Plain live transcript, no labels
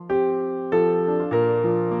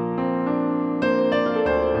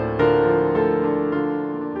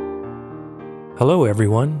Hello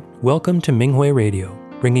everyone, welcome to Minghui Radio,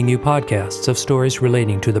 bringing you podcasts of stories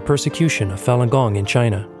relating to the persecution of Falun Gong in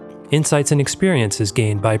China, insights and experiences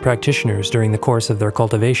gained by practitioners during the course of their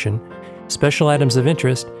cultivation, special items of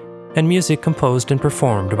interest, and music composed and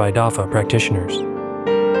performed by Dafa practitioners.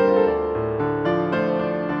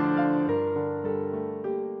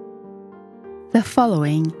 The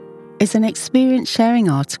following is an experience-sharing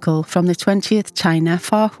article from the 20th China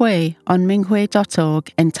Fahui on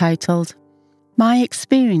minghui.org entitled My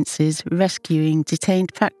Experiences Rescuing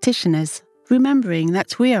Detained Practitioners, Remembering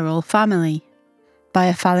That We Are All Family, by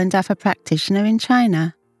a Falun Dafa practitioner in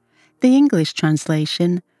China. The English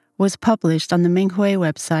translation was published on the Minghui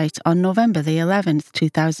website on November the 11th,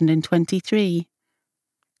 2023.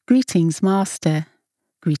 Greetings, Master.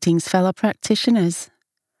 Greetings, fellow practitioners.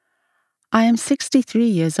 I am 63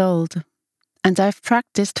 years old, and I've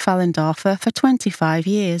practiced Falun Dafa for 25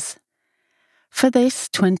 years. For this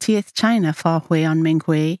 20th China Fahui on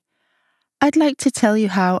Minghui, I'd like to tell you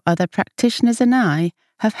how other practitioners and I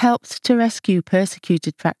have helped to rescue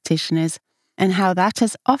persecuted practitioners and how that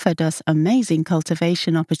has offered us amazing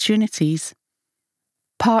cultivation opportunities.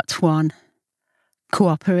 Part 1.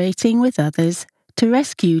 Cooperating with others to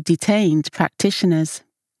rescue detained practitioners.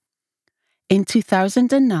 In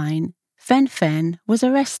 2009, Fen was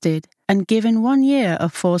arrested and given 1 year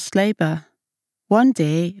of forced labour. One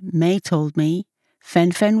day, May told me,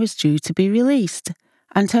 Fen was due to be released,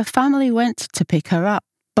 and her family went to pick her up,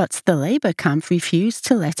 but the labour camp refused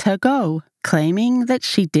to let her go, claiming that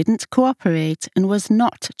she didn't cooperate and was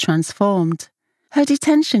not transformed. Her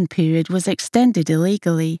detention period was extended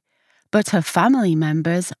illegally, but her family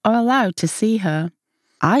members are allowed to see her.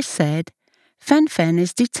 I said, Fen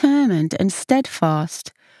is determined and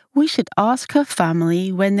steadfast. We should ask her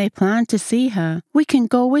family when they plan to see her. We can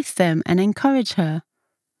go with them and encourage her.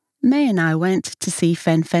 May and I went to see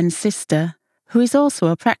Fen's sister, who is also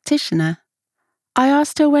a practitioner. I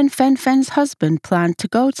asked her when Fen's husband planned to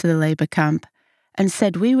go to the labour camp and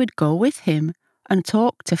said we would go with him and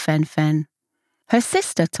talk to Fen. Her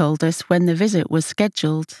sister told us when the visit was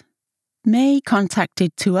scheduled. May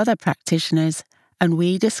contacted 2 other practitioners and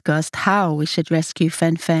we discussed how we should rescue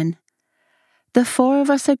Fen. The 4 of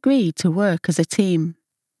us agreed to work as a team.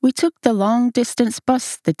 We took the long-distance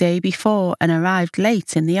bus the day before and arrived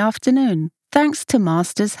late in the afternoon. Thanks to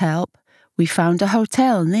Master's help, we found a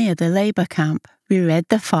hotel near the labour camp. We read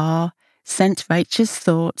the Fa, sent righteous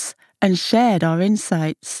thoughts, and shared our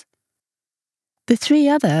insights. The 3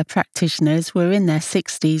 other practitioners were in their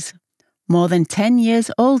 60s, more than 10 years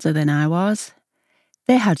older than I was.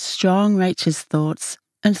 They had strong righteous thoughts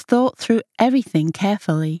and thought through everything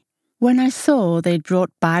carefully. When I saw they'd brought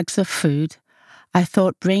bags of food, I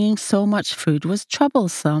thought bringing so much food was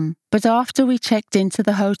troublesome, but after we checked into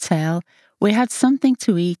the hotel, we had something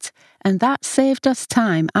to eat, and that saved us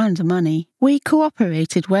time and money. We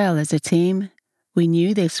cooperated well as a team. We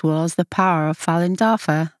knew this was the power of Falun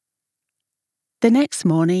Dafa. The next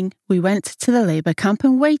morning, we went to the labour camp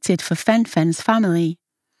and waited for Fen's family.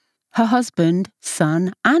 Her husband,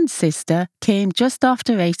 son, and sister came just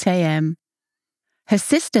after 8 a.m. Her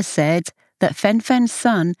sister said that Fen's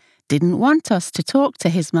son didn't want us to talk to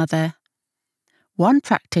his mother. One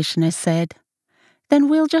practitioner said, "Then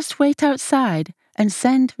we'll just wait outside and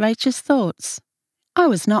send righteous thoughts." I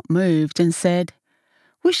was not moved and said,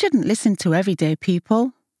 "We shouldn't listen to everyday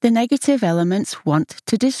people. The negative elements want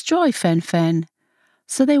to destroy Fen,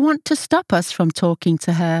 so they want to stop us from talking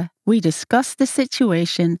to her." We discussed the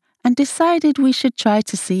situation and decided we should try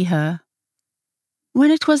to see her. When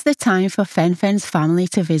it was the time for Fen's family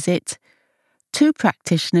to visit, 2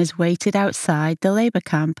 practitioners waited outside the labour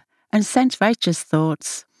camp and sent righteous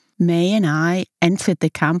thoughts. May and I entered the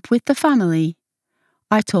camp with the family.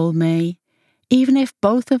 I told May, even if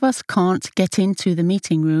both of us can't get into the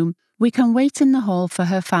meeting room, we can wait in the hall for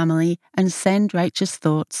her family and send righteous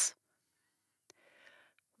thoughts.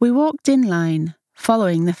 We walked in line,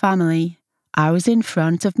 following the family. I was in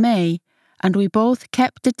front of May, and we both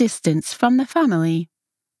kept a distance from the family.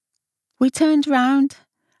 We turned round,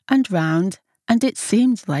 and it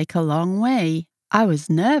seemed like a long way. I was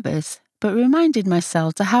nervous, but reminded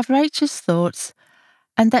myself to have righteous thoughts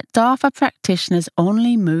and that Dafa practitioners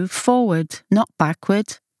only move forward, not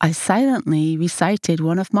backward. I silently recited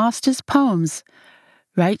one of Master's poems,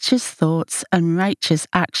 Righteous Thoughts and Righteous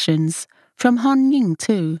Actions, from Hon Ying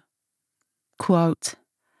too. Quote,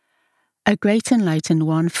 "A great enlightened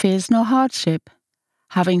one fears no hardship,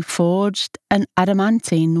 having forged an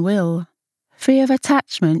adamantine will. Free of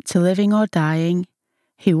attachment to living or dying,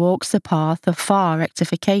 he walks the path of far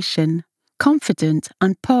rectification, confident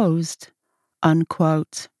and posed."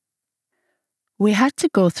 Unquote. We had to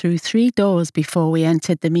go through 3 doors before we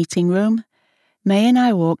entered the meeting room. May and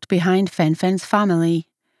I walked behind Fen Fen's family.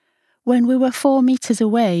 When we were 4 meters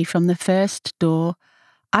away from the first door,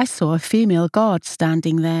 I saw a female guard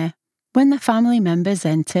standing there. When the family members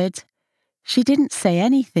entered, she didn't say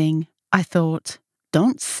anything. I thought,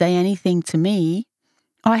 don't say anything to me.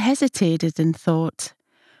 I hesitated and thought,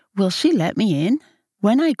 will she let me in?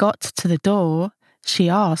 When I got to the door, she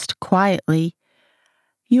asked quietly,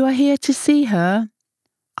 "You are here to see her?"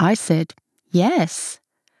 I said, "Yes."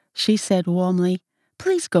 She said warmly,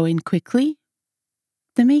 "Please go in quickly."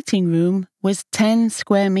 The meeting room was 10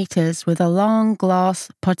 square meters with a long glass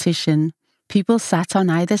partition. People sat on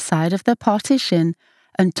either side of the partition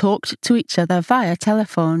and talked to each other via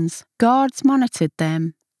telephones. Guards monitored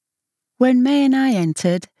them. When May and I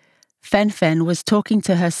entered, Fen Fen was talking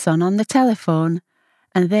to her son on the telephone,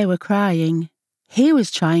 and they were crying. He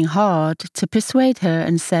was trying hard to persuade her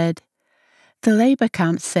and said, "The labour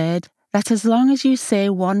camp said that as long as you say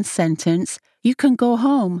one sentence, you can go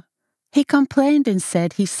home." He complained and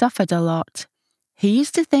said he suffered a lot. He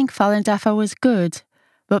used to think Falun Dafa was good,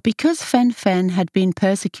 but because Fen Fen had been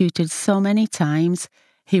persecuted so many times,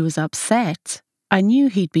 he was upset. I knew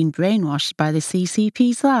he'd been brainwashed by the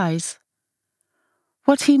CCP's lies.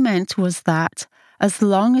 What he meant was that, as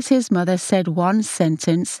long as his mother said one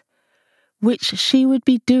sentence, which she would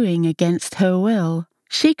be doing against her will,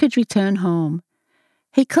 she could return home.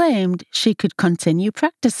 He claimed she could continue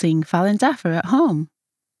practicing Falun Dafa at home.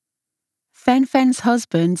 Fen Fen's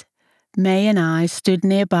husband, May, and I stood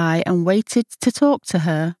nearby and waited to talk to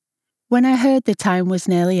her. When I heard the time was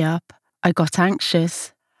nearly up, I got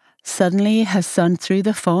anxious. Suddenly, her son threw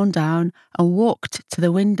the phone down and walked to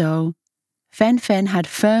the window. Fen Fen had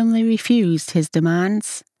firmly refused his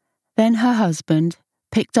demands. Then her husband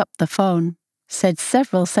picked up the phone, said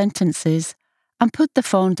several sentences, and put the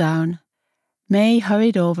phone down. May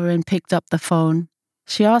hurried over and picked up the phone.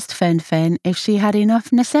 She asked Fen Fen if she had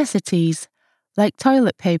enough necessities, like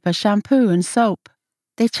toilet paper, shampoo and soap.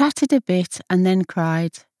 They chatted a bit and then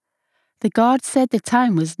cried. The guard said the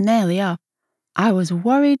time was nearly up. I was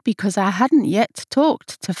worried because I hadn't yet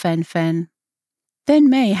talked to Fen Fen. Then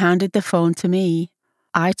May handed the phone to me.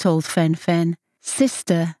 I told Fen Fen,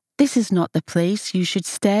 "Sister, this is not the place you should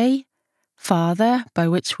stay. Father," by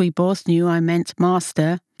which we both knew I meant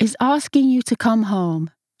master, "is asking you to come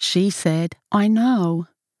home." She said, "I know."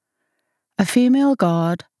 A female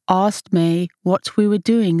guard asked May what we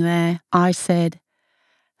were doing there. I said,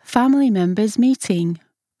 "Family members meeting."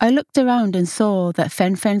 I looked around and saw that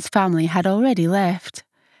Fen Fen's family had already left.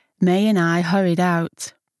 May and I hurried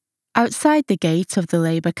out. Outside the gate of the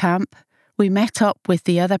labour camp, we met up with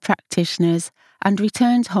the other practitioners and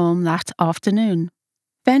returned home that afternoon.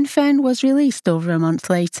 Fen Fen was released over a month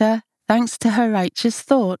later, thanks to her righteous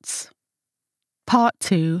thoughts. Part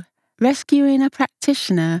 2. Rescuing a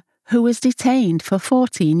practitioner who was detained for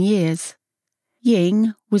 14 years.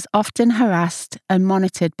 Ying was often harassed and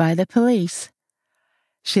monitored by the police.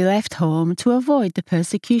 She left home to avoid the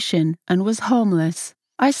persecution and was homeless.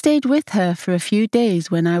 I stayed with her for a few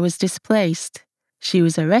days when I was displaced. She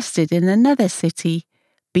was arrested in another city,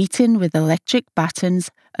 beaten with electric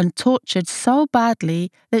batons and tortured so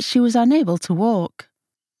badly that she was unable to walk.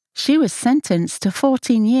 She was sentenced to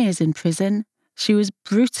 14 years in prison. She was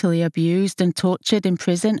brutally abused and tortured in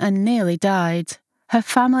prison and nearly died. Her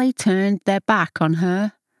family turned their back on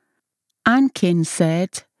her. Ankin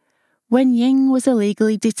said, when Ying was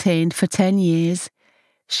illegally detained for 10 years,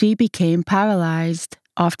 she became paralyzed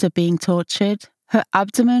after being tortured. Her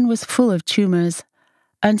abdomen was full of tumours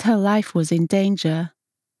and her life was in danger.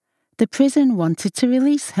 The prison wanted to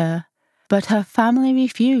release her, but her family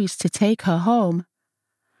refused to take her home.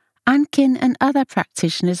 Ankin and other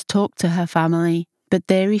practitioners talked to her family, but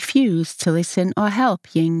they refused to listen or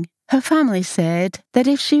help Ying. Her family said that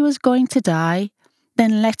if she was going to die,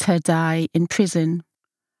 then let her die in prison.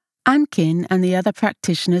 Ankin and the other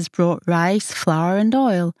practitioners brought rice, flour and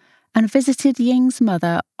oil and visited Ying's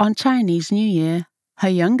mother on Chinese New Year. Her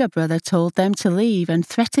younger brother told them to leave and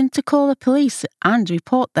threatened to call the police and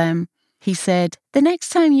report them. He said, "The next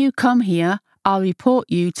time you come here, I'll report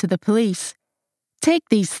you to the police. Take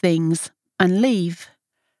these things and leave."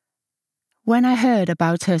 When I heard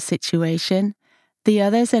about her situation, the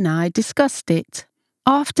others and I discussed it.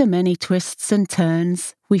 After many twists and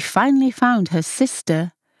turns, we finally found her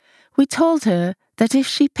sister. We told her that if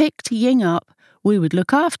she picked Ying up, we would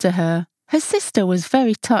look after her. Her sister was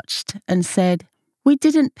very touched and said, "We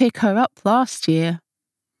didn't pick her up last year.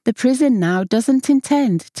 The prison now doesn't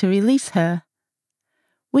intend to release her.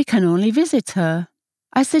 We can only visit her."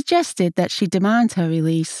 I suggested that she demand her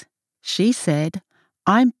release. She said,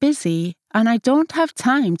 "I'm busy and I don't have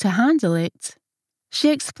time to handle it. She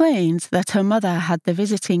explained that her mother had the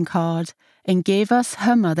visiting card and gave us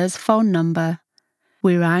her mother's phone number.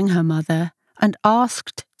 We rang her mother and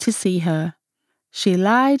asked to see her. She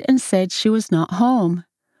lied and said she was not home.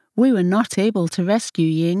 We were not able to rescue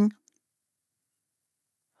Ying.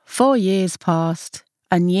 4 years passed,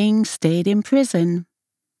 and Ying stayed in prison.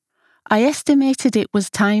 I estimated it was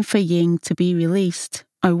time for Ying to be released.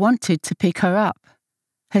 I wanted to pick her up.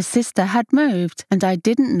 Her sister had moved, and I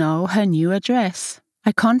didn't know her new address.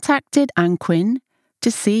 I contacted An Quinn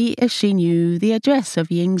to see if she knew the address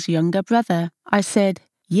of Ying's younger brother. I said,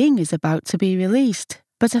 Ying is about to be released,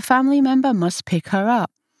 but a family member must pick her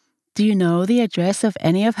up. Do you know the address of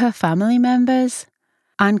any of her family members?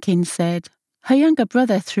 Ankin said, her younger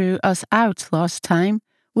brother threw us out last time.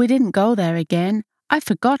 We didn't go there again. I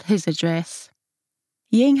forgot his address.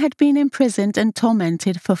 Ying had been imprisoned and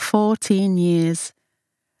tormented for 14 years.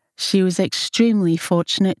 She was extremely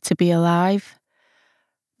fortunate to be alive.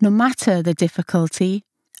 No matter the difficulty,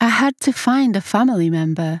 I had to find a family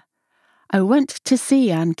member. I went to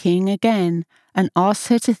see Ann King again and asked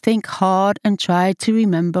her to think hard and try to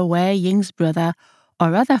remember where Ying's brother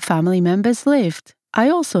or other family members lived. I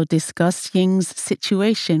also discussed Ying's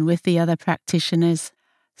situation with the other practitioners.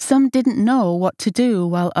 Some didn't know what to do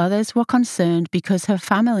while others were concerned because her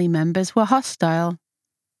family members were hostile.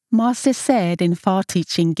 Master said in far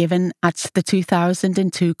teaching given at the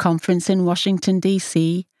 2002 conference in Washington,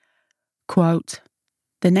 D.C., quote,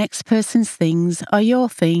 the next person's things are your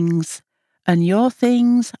things, and your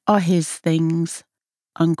things are his things,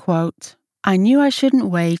 unquote. I knew I shouldn't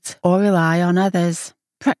wait or rely on others.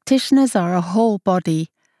 Practitioners are a whole body,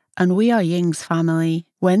 and we are Ying's family.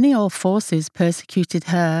 When the All Forces persecuted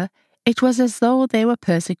her, it was as though they were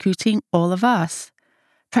persecuting all of us.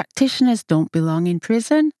 Practitioners don't belong in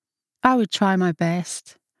prison. I would try my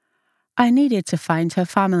best. I needed to find her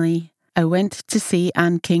family. I went to see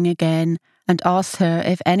Ann King again and asked her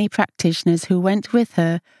if any practitioners who went with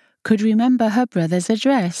her could remember her brother's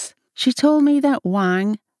address. She told me that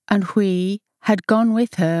Wang and Hui had gone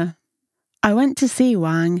with her. I went to see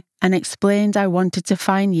Wang and explained I wanted to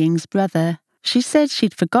find Ying's brother. She said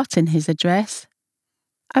she'd forgotten his address.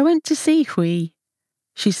 I went to see Hui.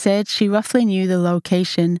 She said she roughly knew the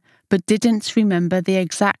location but didn't remember the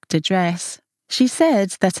exact address. She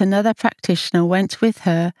said that another practitioner went with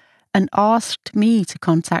her and asked me to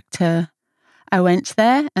contact her. I went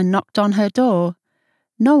there and knocked on her door.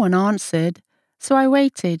 No one answered, so I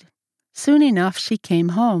waited. Soon enough, she came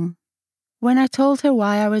home. When I told her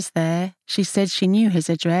why I was there, she said she knew his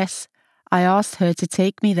address. I asked her to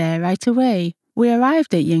take me there right away. We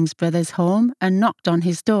arrived at Ying's brother's home and knocked on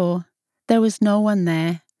his door. There was no one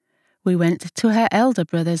there. We went to her elder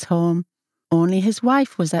brother's home. Only his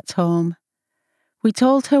wife was at home. We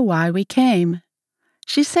told her why we came.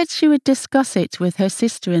 She said she would discuss it with her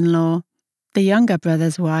sister-in-law, the younger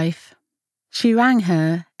brother's wife. She rang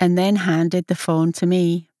her and then handed the phone to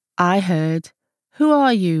me. I heard, "Who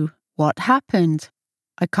are you? What happened?"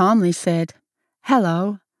 I calmly said,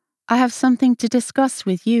 "Hello, I have something to discuss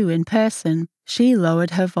with you in person." She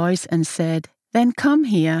lowered her voice and said, "Then come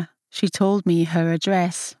here." She told me her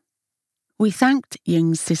address. We thanked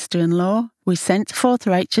Ying's sister-in-law. We sent forth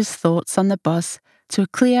righteous thoughts on the bus to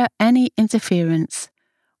clear any interference.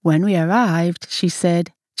 When we arrived, she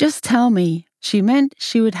said, "Just tell me." She meant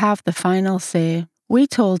she would have the final say. We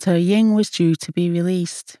told her Ying was due to be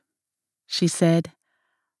released. She said,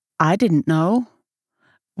 "I didn't know."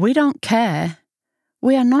 "We don't care.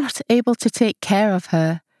 We are not able to take care of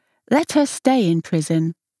her. Let her stay in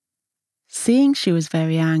prison." Seeing she was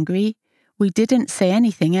very angry, we didn't say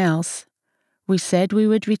anything else. We said we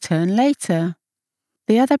would return later.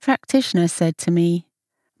 The other practitioner said to me,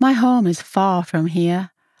 "My home is far from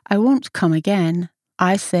here. I won't come again."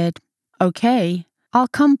 I said, "Okay, I'll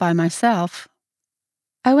come by myself."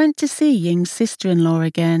 I went to see Ying's sister-in-law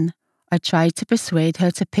again. I tried to persuade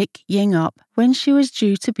her to pick Ying up when she was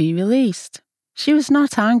due to be released. She was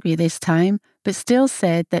not angry this time, but still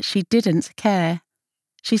said that she didn't care.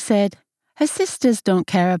 She said, "Her sisters don't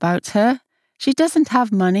care about her. She doesn't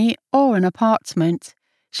have money or an apartment.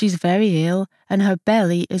 She's very ill and her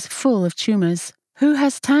belly is full of tumours. Who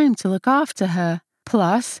has time to look after her?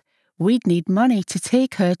 Plus, we'd need money to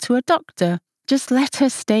take her to a doctor. Just let her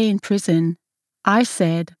stay in prison." I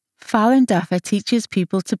said, "Falun Dafa teaches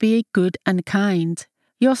people to be good and kind.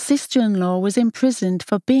 Your sister-in-law was imprisoned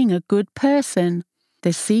for being a good person.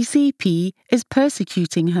 The CCP is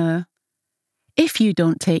persecuting her. If you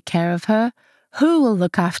don't take care of her, who will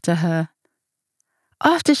look after her?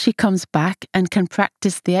 After she comes back and can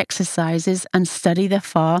practice the exercises and study the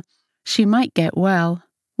Fa, she might get well.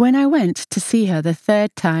 When I went to see her the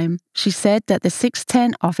third time, she said that the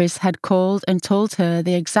 610 office had called and told her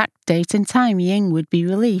the exact date and time Ying would be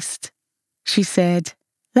released. She said,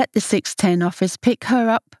 "Let the 610 office pick her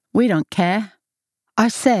up, we don't care." I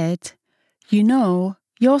said, "You know,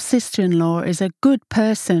 your sister-in-law is a good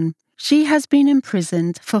person. She has been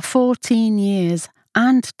imprisoned for 14 years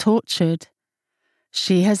and tortured.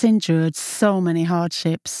 She has endured so many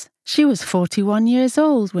hardships. She was 41 years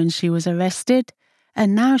old when she was arrested,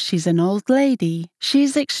 and now she's an old lady. She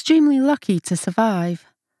is extremely lucky to survive.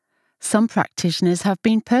 Some practitioners have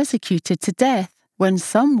been persecuted to death. When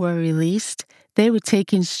some were released, they were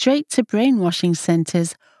taken straight to brainwashing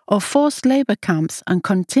centres or forced labour camps and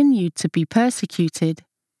continued to be persecuted.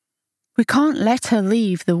 We can't let her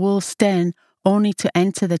leave the wolf's den only to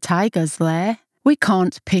enter the tiger's lair. We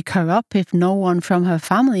can't pick her up if no one from her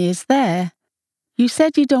family is there. You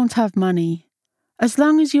said you don't have money. As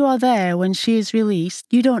long as you are there when she is released,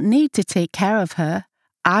 you don't need to take care of her.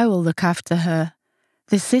 I will look after her."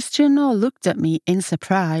 The sister-in-law looked at me in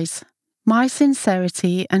surprise. My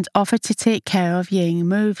sincerity and offer to take care of Ying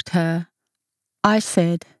moved her. I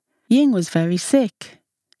said, "Ying was very sick.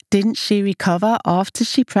 Didn't she recover after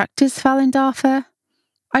she practiced Falun Dafa?"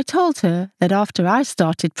 I told her that after I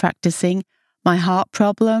started practicing, my heart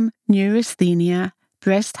problem, neurasthenia,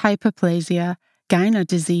 breast hyperplasia, gyno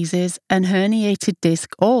diseases, and herniated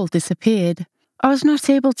disc all disappeared. I was not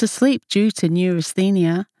able to sleep due to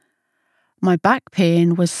neurasthenia. My back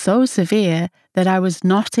pain was so severe that I was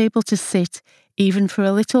not able to sit even for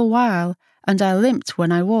a little while, and I limped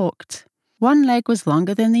when I walked. One leg was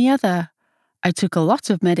longer than the other. I took a lot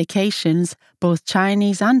of medications, both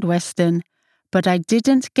Chinese and Western, but I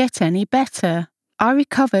didn't get any better. I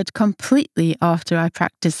recovered completely after I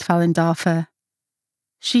practiced Falun Dafa.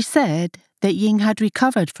 She said that Ying had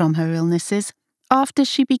recovered from her illnesses after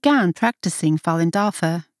she began practicing Falun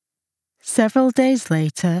Dafa. Several days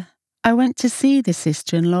later, I went to see the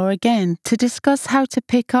sister-in-law again to discuss how to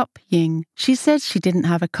pick up Ying. She said she didn't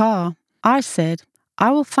have a car. I said, "I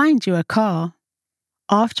will find you a car."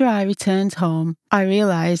 After I returned home, I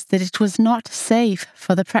realized that it was not safe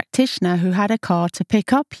for the practitioner who had a car to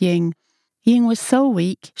pick up Ying. Ying was so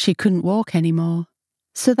weak she couldn't walk anymore.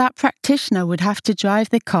 So that practitioner would have to drive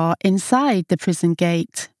the car inside the prison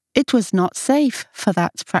gate. It was not safe for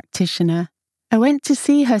that practitioner. I went to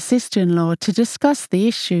see her sister-in-law to discuss the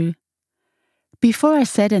issue. Before I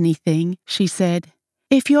said anything, she said,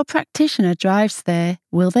 "If your practitioner drives there,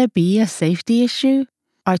 will there be a safety issue?"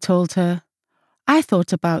 I told her, "I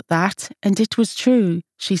thought about that, and it was true."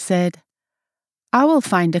 She said, "I will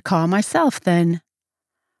find a car myself then."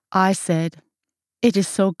 I said, "It is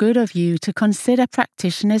so good of you to consider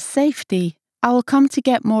practitioners' safety. I will come to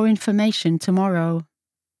get more information tomorrow."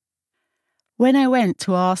 When I went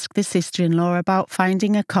to ask the sister-in-law about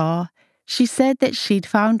finding a car, she said that she'd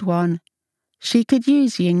found one. She could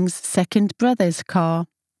use Ying's second brother's car,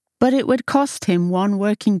 but it would cost him one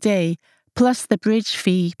working day, plus the bridge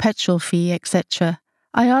fee, petrol fee, etc.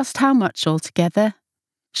 I asked how much altogether.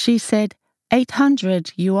 She said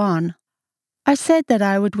 800 yuan. I said that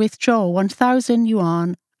I would withdraw 1,000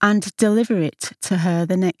 yuan and deliver it to her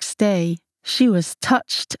the next day. She was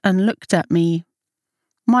touched and looked at me.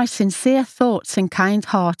 My sincere thoughts and kind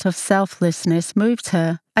heart of selflessness moved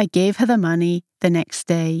her. I gave her the money the next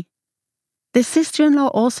day. The sister-in-law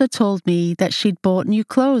also told me that she'd bought new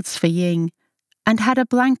clothes for Ying and had a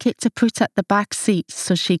blanket to put at the back seat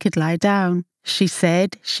so she could lie down. She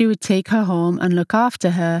said she would take her home and look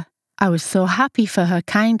after her. I was so happy for her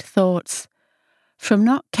kind thoughts. From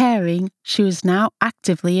not caring, she was now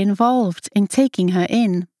actively involved in taking her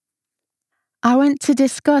in. I went to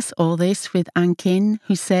discuss all this with Ankin,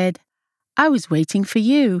 who said, "I was waiting for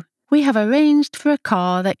you. We have arranged for a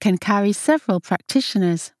car that can carry several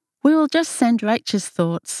practitioners. We will just send righteous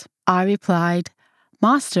thoughts." I replied,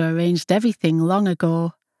 "Master arranged everything long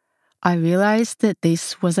ago." I realized that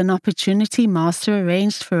this was an opportunity Master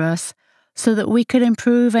arranged for us so that we could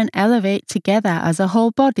improve and elevate together as a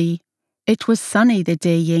whole body. It was sunny the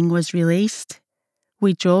day Ying was released.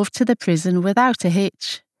 We drove to the prison without a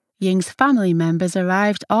hitch. Ying's family members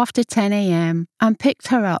arrived after 10 a.m. and picked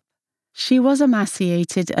her up. She was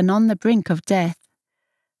emaciated and on the brink of death.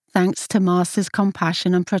 Thanks to Master's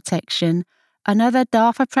compassion and protection, another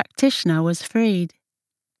Dafa practitioner was freed.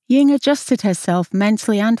 Ying adjusted herself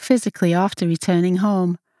mentally and physically after returning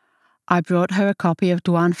home. I brought her a copy of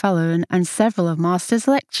Duan Falun and several of Master's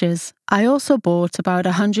lectures. I also bought about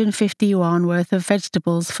 150 yuan worth of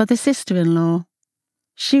vegetables for the sister-in-law.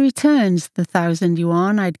 She returned the 1,000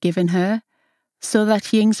 yuan I'd given her so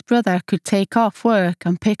that Ying's brother could take off work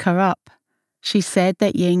and pick her up. She said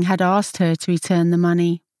that Ying had asked her to return the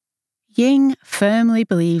money. Ying firmly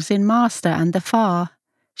believes in Master and the Fa.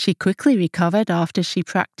 She quickly recovered after she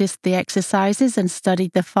practiced the exercises and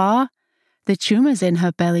studied the Fa. The tumours in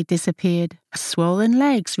her belly disappeared, her swollen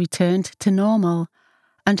legs returned to normal,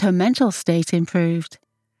 and her mental state improved.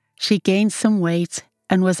 She gained some weight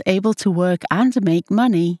and was able to work and make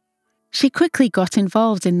money. She quickly got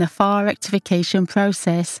involved in the Fa rectification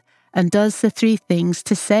process and does the 3 things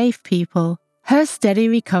to save people. Her steady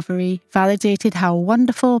recovery validated how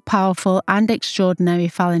wonderful, powerful, and extraordinary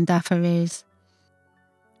Falun Dafa is.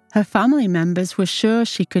 Her family members were sure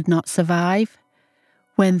she could not survive.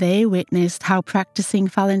 When they witnessed how practicing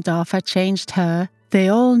Falun Dafa changed her, they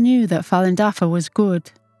all knew that Falun Dafa was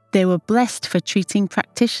good. They were blessed for treating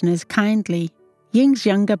practitioners kindly. Ying's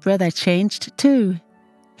younger brother changed too.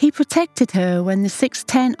 He protected her when the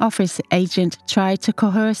 610 office agent tried to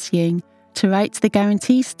coerce Ying to write the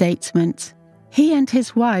guarantee statement. He and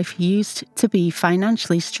his wife used to be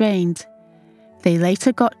financially strained. They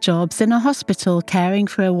later got jobs in a hospital caring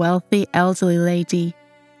for a wealthy elderly lady.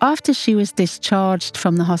 After she was discharged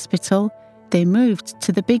from the hospital, they moved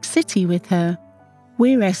to the big city with her.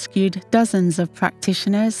 We rescued dozens of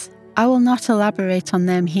practitioners. I will not elaborate on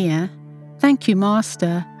them here. Thank you,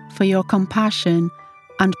 Master, for your compassion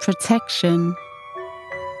and protection.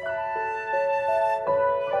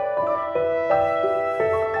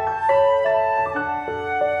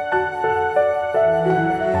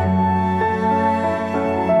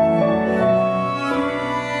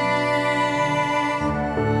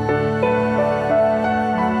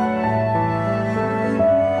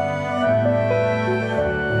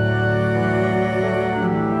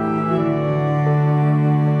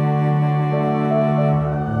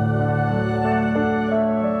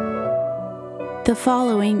 The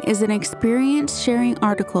following is an experience-sharing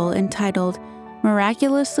article entitled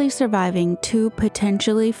Miraculously Surviving 2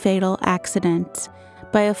 Potentially Fatal Accidents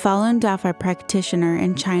by a Falun Dafa practitioner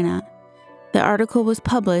in China. The article was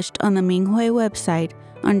published on the Minghui website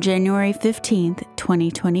on January 15,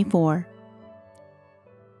 2024.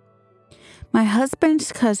 My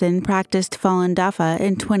husband's cousin practiced Falun Dafa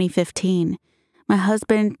in 2015. My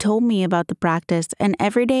husband told me about the practice, and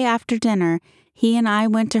every day after dinner, he and I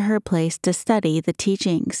went to her place to study the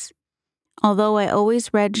teachings. Although I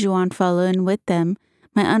always read Zhuan Falun with them,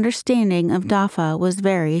 my understanding of Dafa was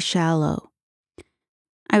very shallow.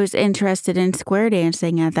 I was interested in square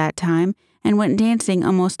dancing at that time and went dancing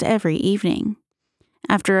almost every evening.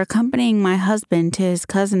 After accompanying my husband to his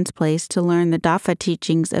cousin's place to learn the Dafa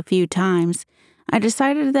teachings a few times, I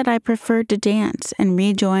decided that I preferred to dance and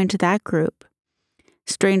rejoined that group.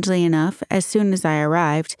 Strangely enough, as soon as I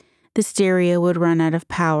arrived, the stereo would run out of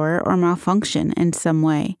power or malfunction in some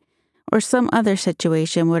way, or some other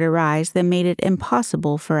situation would arise that made it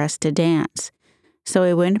impossible for us to dance. So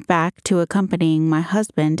I went back to accompanying my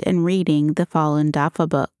husband and reading the Falun Dafa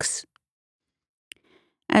books.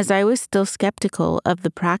 As I was still skeptical of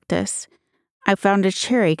the practice, I found a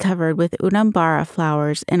cherry covered with udambara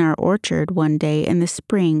flowers in our orchard one day in the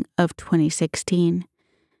spring of 2016.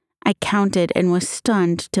 I counted and was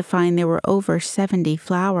stunned to find there were over 70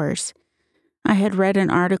 flowers. I had read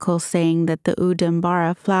an article saying that the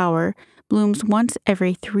udambara flower blooms once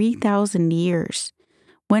every 3,000 years.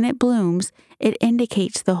 When it blooms, it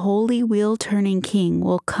indicates the holy wheel-turning king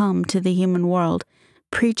will come to the human world,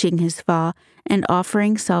 preaching his Fa and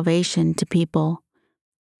offering salvation to people.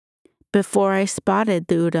 Before I spotted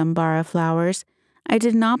the udambara flowers, I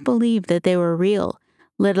did not believe that they were real,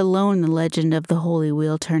 let alone the legend of the holy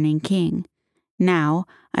wheel-turning king. Now,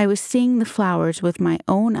 I was seeing the flowers with my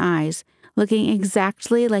own eyes, looking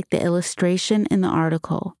exactly like the illustration in the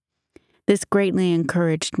article. This greatly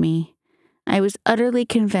encouraged me. I was utterly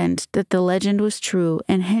convinced that the legend was true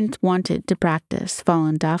and hence wanted to practice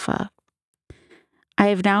Falun Dafa. I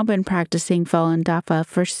have now been practicing Falun Dafa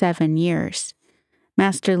for 7 years.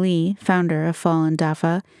 Master Li, founder of Falun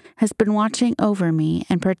Dafa, has been watching over me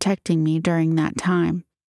and protecting me during that time.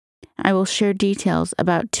 I will share details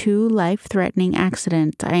about 2 life-threatening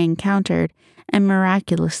accidents I encountered and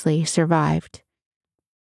miraculously survived.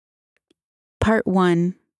 Part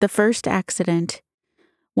 1. The first accident.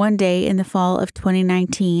 One day in the fall of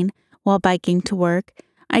 2019, while biking to work,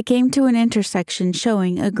 I came to an intersection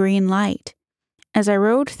showing a green light. As I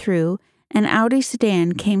rode through, an Audi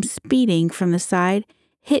sedan came speeding from the side,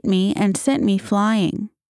 hit me, and sent me flying.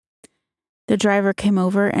 The driver came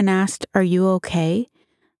over and asked, "Are you okay?"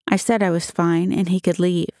 I said I was fine and he could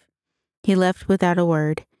leave. He left without a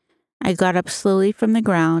word. I got up slowly from the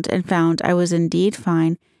ground and found I was indeed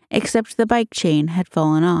fine, except the bike chain had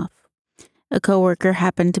fallen off. A coworker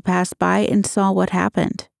happened to pass by and saw what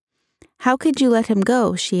happened. "How could you let him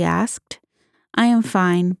go?" she asked. "I am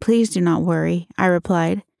fine. Please do not worry," I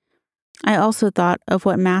replied. I also thought of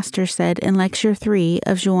what Master said in Lecture 3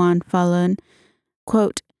 of Zhuan Falun,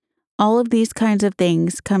 quote, "All of these kinds of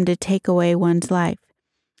things come to take away one's life,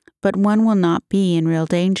 but one will not be in real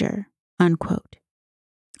danger," unquote.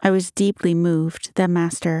 I was deeply moved that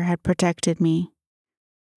Master had protected me.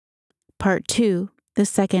 Part 2, the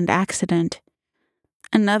second accident.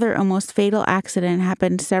 Another almost fatal accident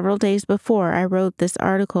happened several days before I wrote this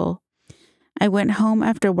article. I went home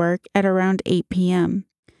after work at around 8 p.m.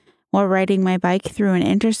 While riding my bike through an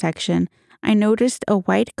intersection, I noticed a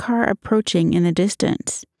white car approaching in the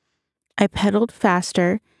distance. I pedaled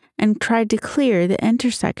faster and tried to clear the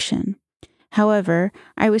intersection. However,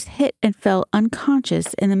 I was hit and fell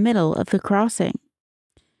unconscious in the middle of the crossing.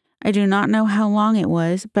 I do not know how long it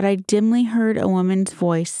was, but I dimly heard a woman's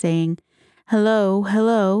voice saying, "Hello,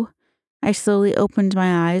 hello." I slowly opened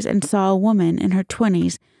my eyes and saw a woman in her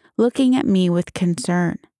 20s looking at me with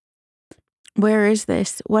concern. "Where is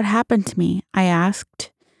this? What happened to me?" I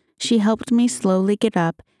asked. She helped me slowly get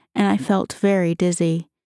up, and I felt very dizzy.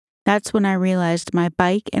 That's when I realized my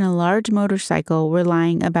bike and a large motorcycle were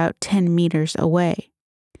lying about 10 meters away.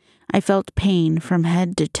 I felt pain from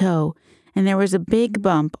head to toe, and there was a big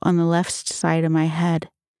bump on the left side of my head.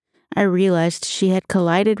 I realized she had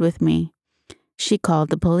collided with me. She called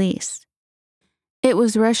the police. It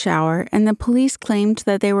was rush hour, and the police claimed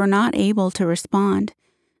that they were not able to respond.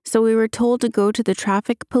 So we were told to go to the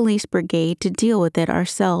traffic police brigade to deal with it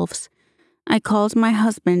ourselves. I called my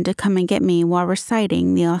husband to come and get me while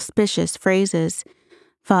reciting the auspicious phrases.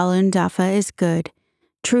 Falun Dafa is good.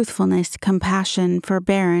 Truthfulness, compassion,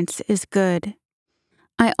 forbearance is good.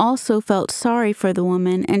 I also felt sorry for the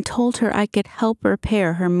woman and told her I could help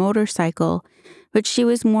repair her motorcycle, but she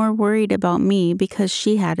was more worried about me because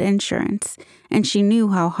she had insurance, and she knew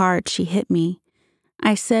how hard she hit me.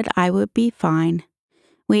 I said I would be fine.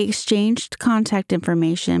 We exchanged contact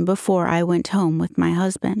information before I went home with my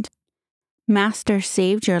husband. "Master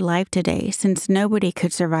saved your life today since nobody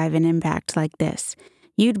could survive an impact like this.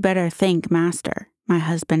 You'd better thank Master," my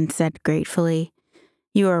husband said gratefully.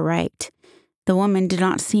 "You are right. The woman did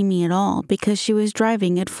not see me at all because she was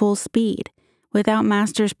driving at full speed. Without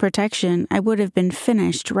Master's protection, I would have been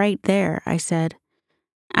finished right there," I said.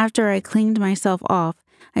 After I cleaned myself off,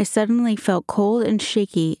 I suddenly felt cold and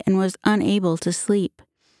shaky and was unable to sleep.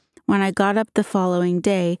 When I got up the following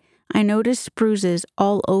day, I noticed bruises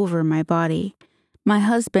all over my body. My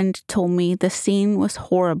husband told me the scene was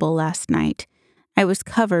horrible last night. I was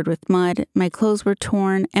covered with mud, my clothes were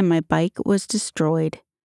torn, and my bike was destroyed.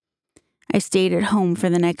 I stayed at home for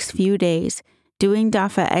the next few days, doing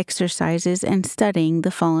Dafa exercises and studying the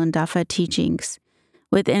Falun Dafa teachings.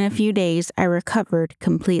 Within a few days, I recovered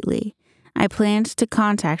completely. I planned to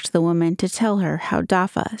contact the woman to tell her how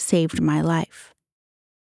Dafa saved my life.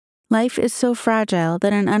 Life is so fragile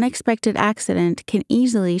that an unexpected accident can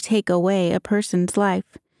easily take away a person's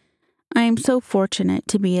life. I am so fortunate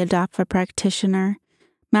to be a Dafa practitioner.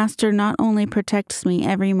 Master not only protects me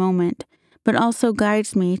every moment, but also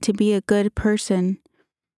guides me to be a good person.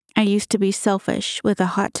 I used to be selfish with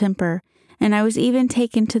a hot temper, and I was even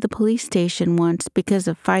taken to the police station once because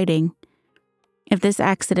of fighting. If this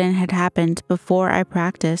accident had happened before I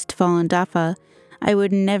practiced Falun Dafa, I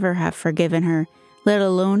would never have forgiven her, let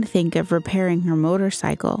alone think of repairing her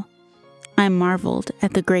motorcycle. I marveled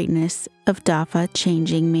at the greatness of Dafa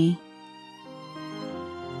changing me.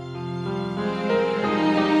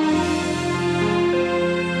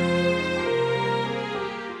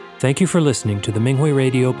 Thank you for listening to the Minghui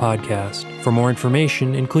Radio podcast. For more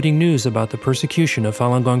information, including news about the persecution of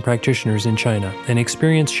Falun Gong practitioners in China and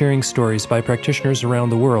experience-sharing stories by practitioners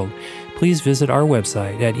around the world, please visit our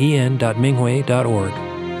website at en.minghui.org.